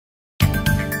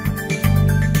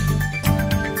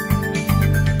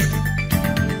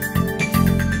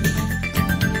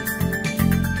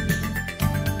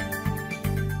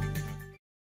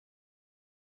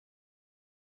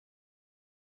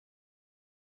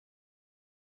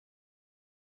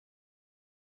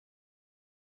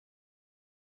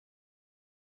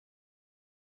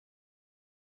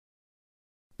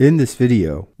In this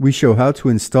video, we show how to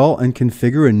install and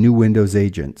configure a new Windows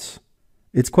agent.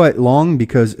 It's quite long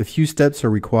because a few steps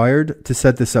are required to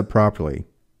set this up properly.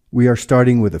 We are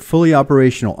starting with a fully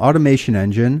operational automation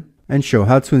engine and show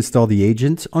how to install the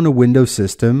agent on a Windows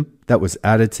system that was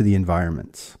added to the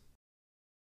environment.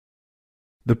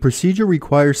 The procedure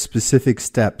requires specific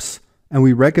steps, and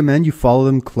we recommend you follow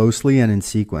them closely and in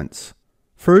sequence.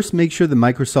 First, make sure the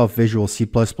Microsoft Visual C++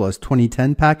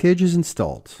 2010 package is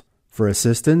installed. For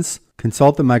assistance,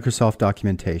 consult the Microsoft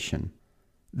documentation.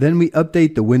 Then we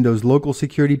update the Windows local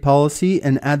security policy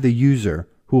and add the user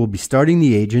who will be starting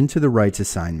the agent to the rights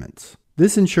assignments.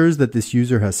 This ensures that this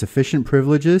user has sufficient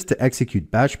privileges to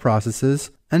execute batch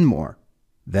processes and more.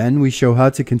 Then we show how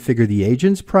to configure the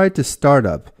agents prior to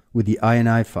startup with the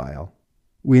INI file.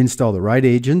 We install the right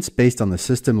agents based on the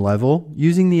system level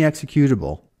using the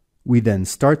executable. We then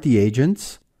start the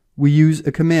agents. We use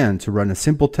a command to run a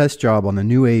simple test job on the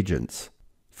new agents.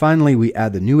 Finally, we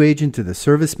add the new agent to the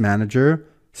service manager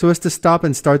so as to stop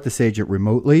and start this agent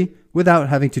remotely without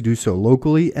having to do so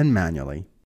locally and manually.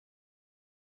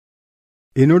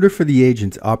 In order for the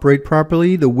agent to operate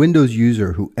properly, the Windows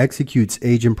user who executes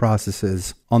agent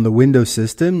processes on the Windows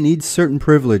system needs certain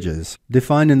privileges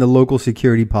defined in the local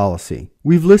security policy.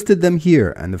 We've listed them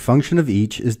here, and the function of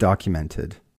each is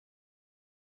documented.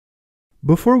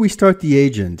 Before we start the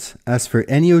agent, as for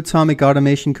any Automic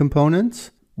automation components,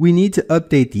 we need to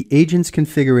update the agent's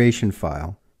configuration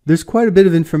file. There's quite a bit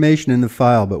of information in the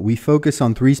file, but we focus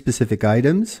on three specific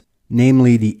items,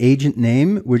 namely the agent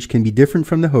name, which can be different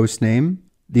from the host name,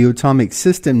 the Automic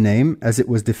system name as it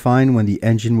was defined when the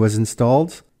engine was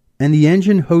installed, and the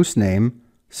engine host name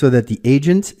so that the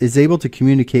agent is able to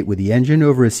communicate with the engine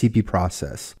over a CP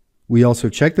process. We also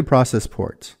check the process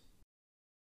port.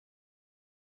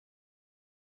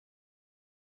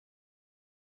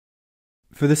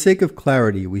 For the sake of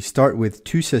clarity, we start with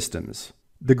two systems.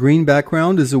 The green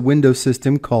background is a Windows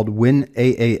system called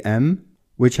WinAAM,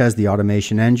 which has the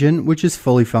automation engine, which is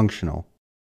fully functional.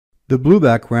 The blue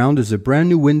background is a brand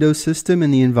new Windows system in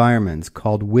the environment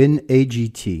called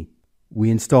WinAGT.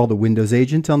 We install the Windows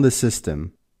agent on the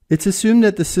system. It's assumed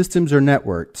that the systems are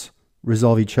networked,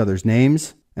 resolve each other's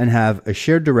names, and have a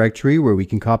shared directory where we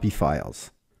can copy files.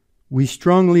 We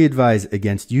strongly advise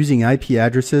against using IP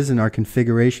addresses in our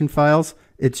configuration files.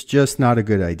 It's just not a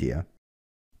good idea.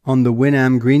 On the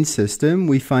WinAAM green system,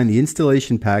 we find the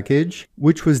installation package,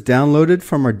 which was downloaded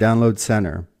from our download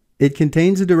center. It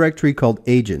contains a directory called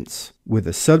Agents, with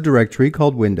a subdirectory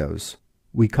called Windows.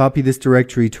 We copy this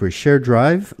directory to a shared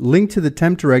drive linked to the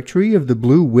temp directory of the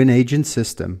blue WinAgent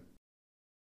system.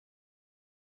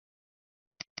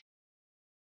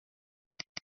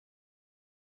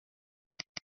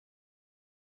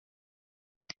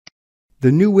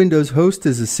 The new Windows host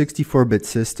is a 64-bit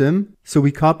system, so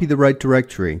we copy the right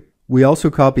directory. We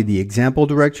also copy the example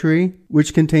directory,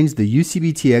 which contains the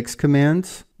ucbtx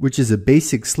command, which is a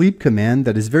basic sleep command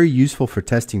that is very useful for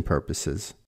testing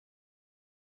purposes.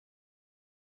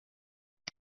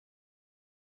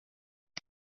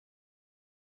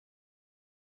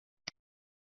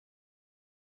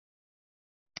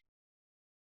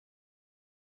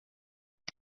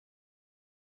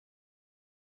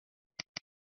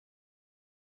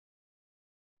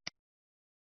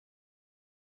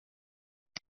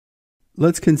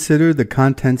 Let's consider the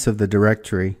contents of the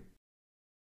directory.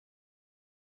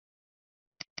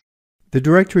 The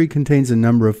directory contains a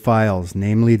number of files,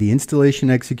 namely the installation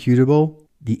executable,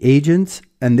 the agents,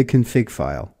 and the config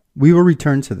file. We will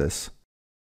return to this.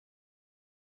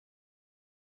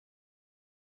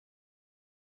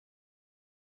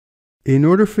 In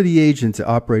order for the agent to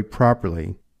operate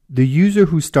properly, the user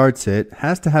who starts it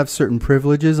has to have certain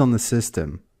privileges on the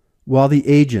system. While the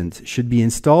agent should be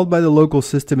installed by the local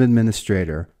system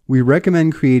administrator, we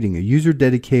recommend creating a user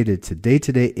dedicated to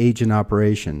day-to-day agent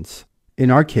operations. In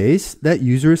our case, that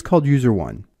user is called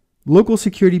user1. Local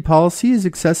security policy is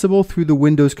accessible through the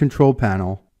Windows control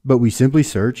panel, but we simply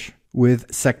search with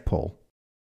secpol.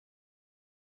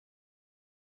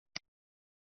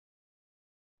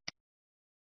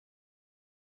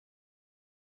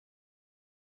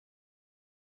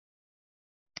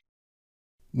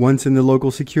 Once in the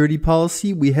local security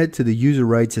policy, we head to the user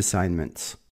rights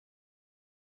assignments.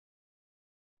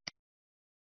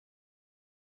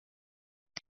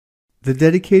 The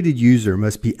dedicated user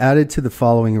must be added to the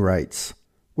following rights.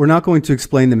 We're not going to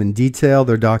explain them in detail,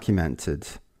 they're documented.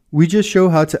 We just show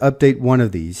how to update one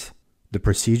of these. The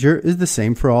procedure is the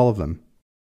same for all of them.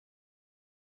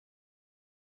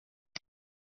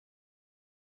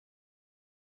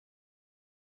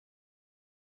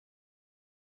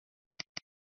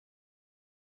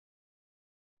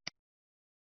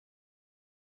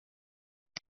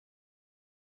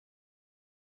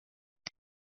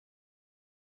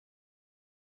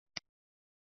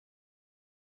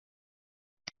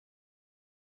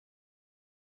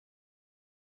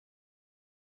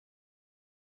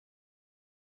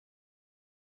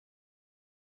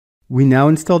 We now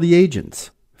install the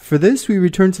agents. For this, we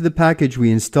return to the package we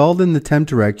installed in the temp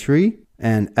directory,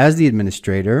 and as the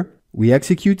administrator, we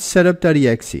execute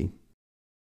setup.exe.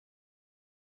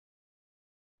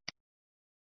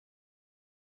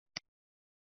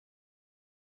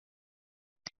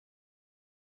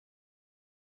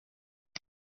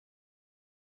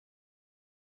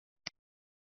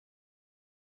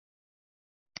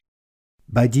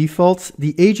 By default,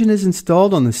 the agent is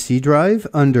installed on the C drive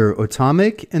under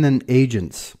Automic and then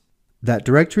Agents. That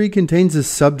directory contains a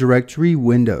subdirectory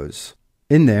Windows.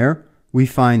 In there, we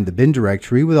find the bin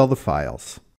directory with all the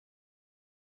files.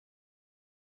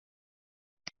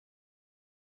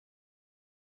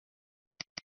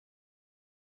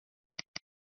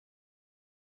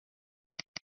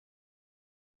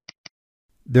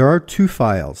 There are two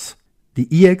files. The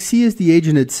exe is the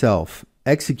agent itself.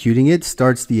 Executing it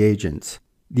starts the agent.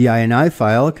 The ini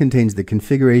file contains the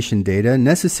configuration data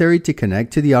necessary to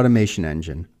connect to the automation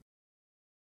engine.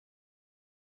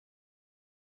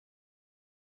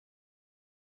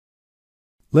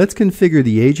 Let's configure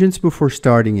the agents before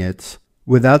starting it.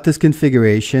 Without this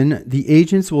configuration, the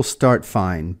agents will start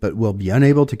fine, but will be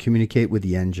unable to communicate with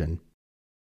the engine.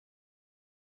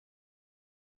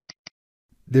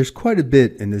 There's quite a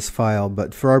bit in this file,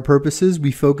 but for our purposes,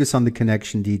 we focus on the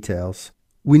connection details.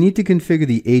 We need to configure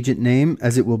the agent name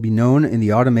as it will be known in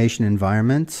the automation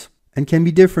environment and can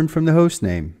be different from the host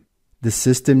name. The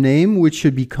system name, which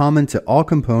should be common to all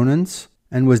components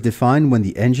and was defined when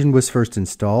the engine was first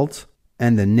installed,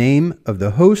 and the name of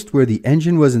the host where the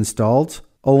engine was installed,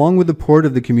 along with the port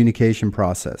of the communication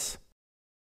process.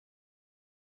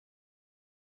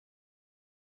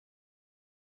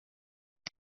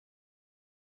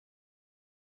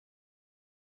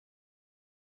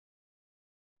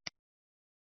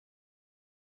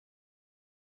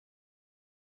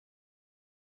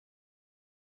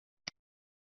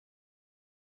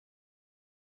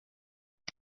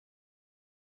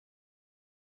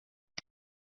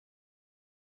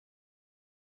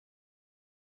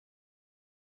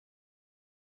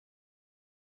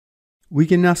 We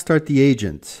can now start the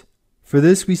agent. For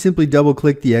this, we simply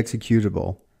double-click the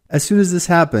executable. As soon as this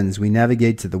happens, we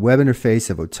navigate to the web interface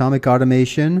of Automic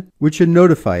Automation, which should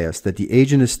notify us that the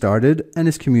agent is started and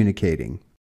is communicating.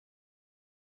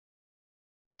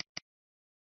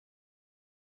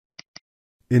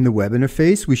 In the web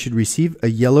interface, we should receive a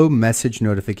yellow message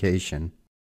notification.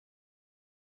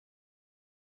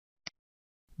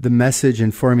 The message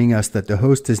informing us that the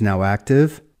host is now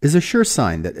active is a sure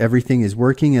sign that everything is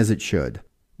working as it should.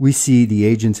 We see the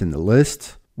agents in the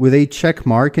list with a check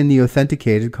mark in the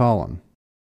authenticated column.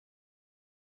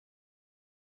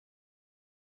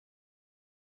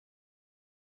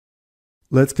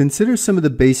 Let's consider some of the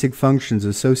basic functions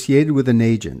associated with an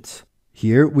agent.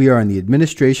 Here we are in the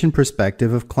administration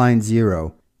perspective of Client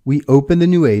 0. We open the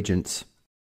new agents.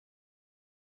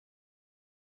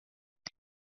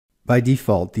 By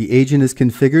default, the agent is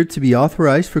configured to be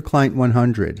authorized for Client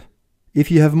 100.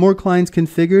 If you have more clients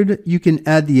configured, you can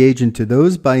add the agent to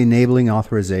those by enabling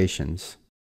authorizations.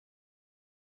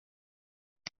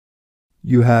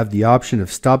 You have the option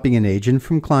of stopping an agent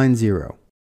from Client 0.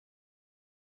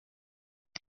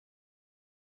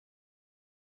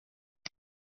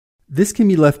 This can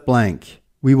be left blank.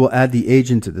 We will add the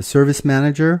agent to the Service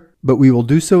Manager, but we will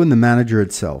do so in the manager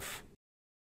itself.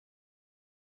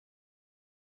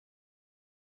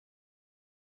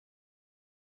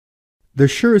 The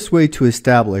surest way to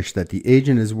establish that the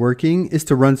agent is working is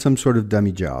to run some sort of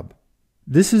dummy job.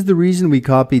 This is the reason we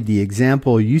copied the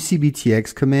example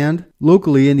ucbtx command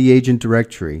locally in the agent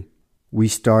directory. We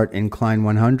start in Client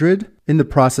 100 in the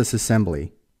process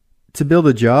assembly. To build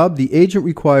a job, the agent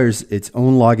requires its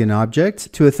own login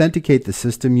object to authenticate the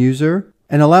system user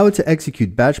and allow it to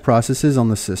execute batch processes on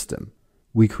the system.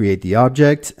 We create the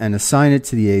object and assign it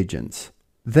to the agent.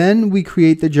 Then we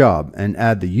create the job and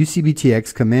add the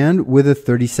ucbtx command with a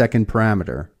 30-second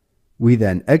parameter. We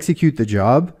then execute the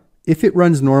job. If it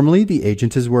runs normally, the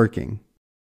agent is working.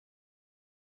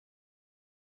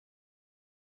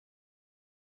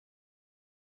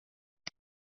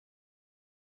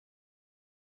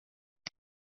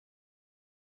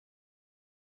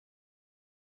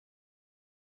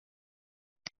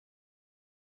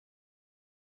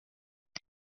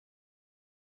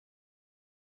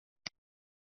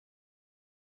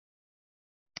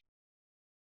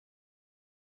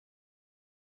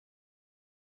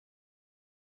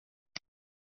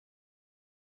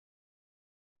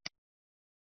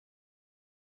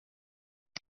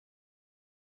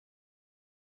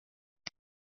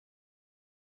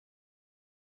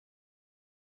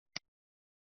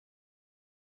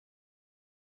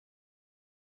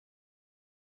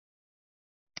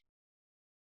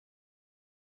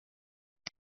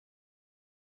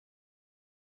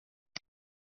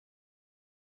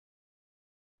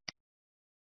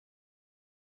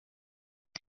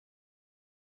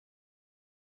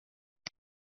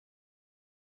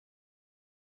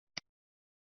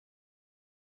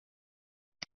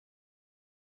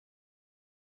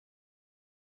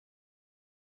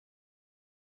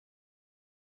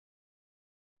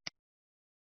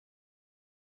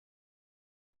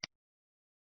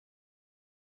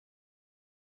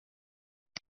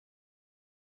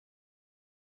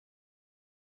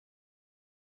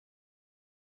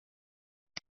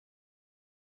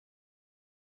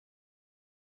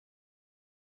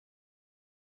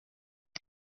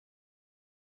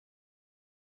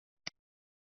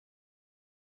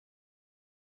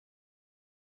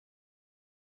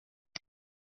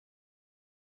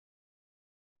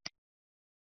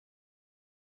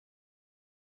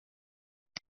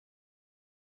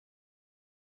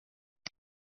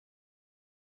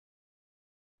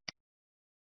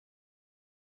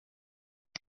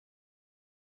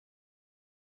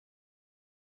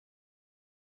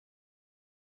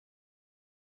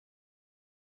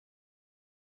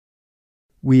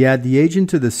 We add the agent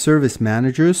to the Service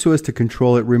Manager so as to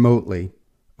control it remotely.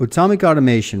 Automic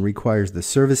automation requires the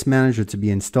Service Manager to be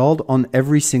installed on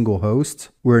every single host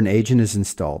where an agent is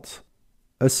installed.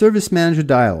 A Service Manager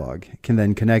dialog can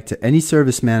then connect to any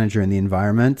Service Manager in the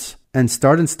environment and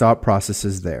start and stop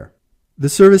processes there. The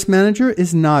Service Manager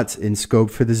is not in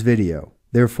scope for this video.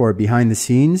 Therefore, behind the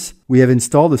scenes, we have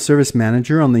installed the Service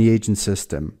Manager on the agent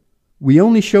system. We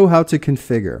only show how to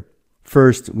configure.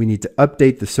 First, we need to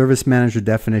update the Service Manager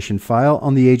definition file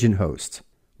on the agent host.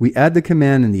 We add the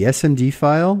command in the SMD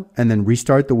file and then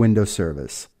restart the Windows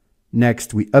service.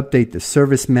 Next, we update the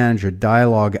Service Manager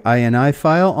dialog INI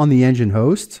file on the engine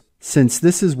host, since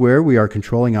this is where we are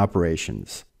controlling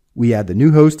operations. We add the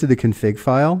new host to the config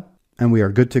file, and we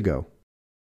are good to go.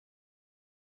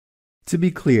 To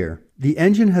be clear, the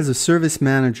engine has a Service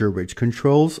Manager which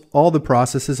controls all the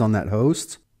processes on that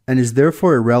host and is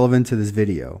therefore irrelevant to this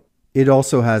video. It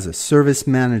also has a Service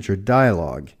Manager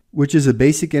dialog, which is a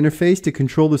basic interface to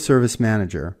control the Service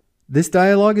Manager. This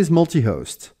dialog is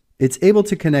multi-host. It's able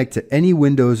to connect to any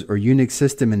Windows or Unix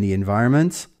system in the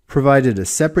environment, provided a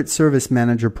separate Service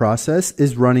Manager process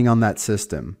is running on that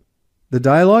system. The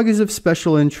dialog is of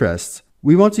special interest.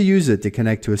 We want to use it to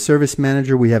connect to a Service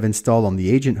Manager we have installed on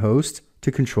the agent host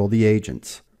to control the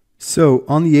agents. So,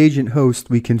 on the agent host,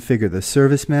 we configure the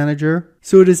Service Manager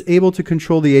so it is able to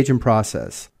control the agent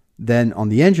process. Then, on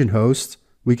the engine host,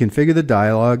 we configure the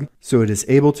dialog so it is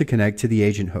able to connect to the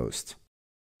agent host.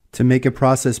 To make a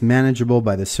process manageable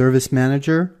by the Service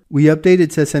Manager, we update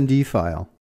its SMD file.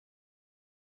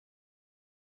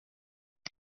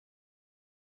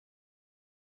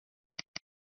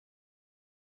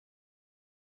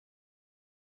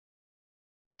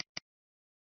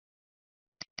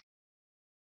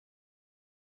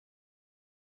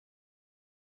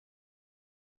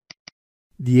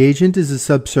 The agent is a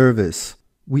subservice.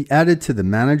 We add it to the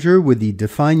manager with the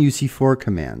define UC4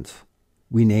 command.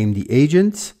 We name the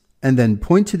agent and then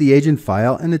point to the agent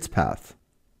file and its path.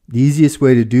 The easiest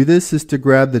way to do this is to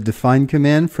grab the define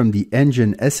command from the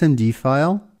engine SMD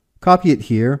file, copy it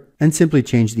here, and simply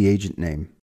change the agent name.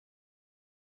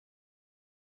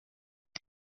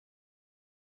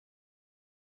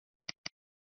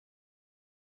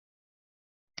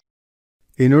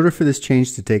 In order for this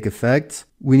change to take effect,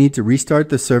 we need to restart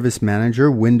the Service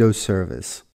Manager Windows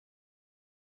service.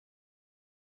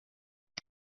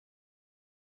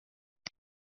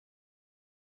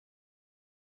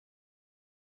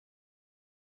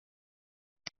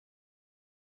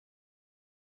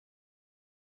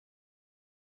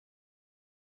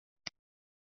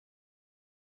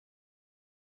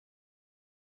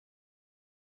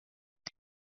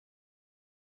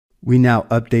 We now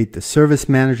update the Service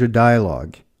Manager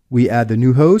dialog. We add the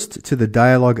new host to the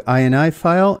dialog INI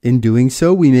file. In doing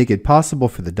so, we make it possible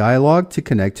for the dialog to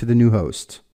connect to the new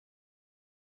host.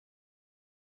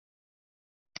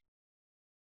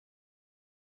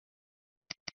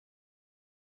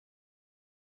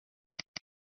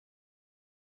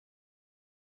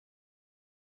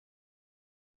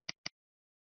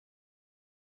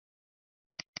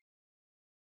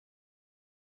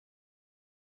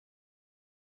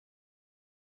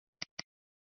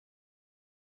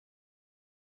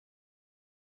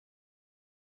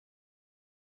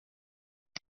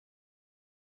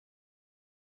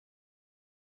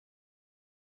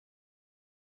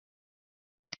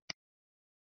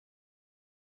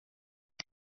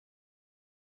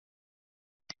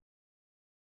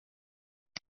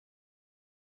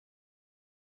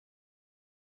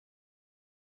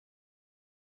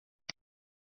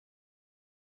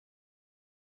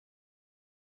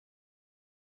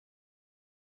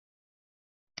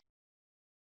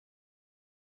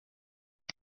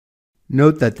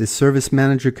 Note that this Service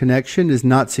Manager connection is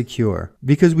not secure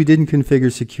because we didn't configure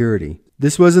security.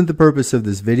 This wasn't the purpose of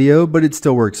this video, but it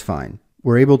still works fine.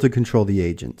 We're able to control the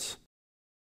agents.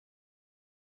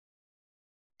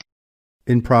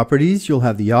 In Properties, you'll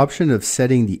have the option of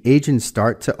setting the agent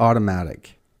start to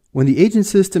automatic. When the agent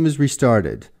system is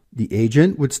restarted, the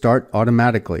agent would start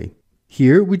automatically.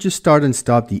 Here, we just start and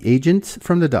stop the agent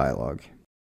from the dialog.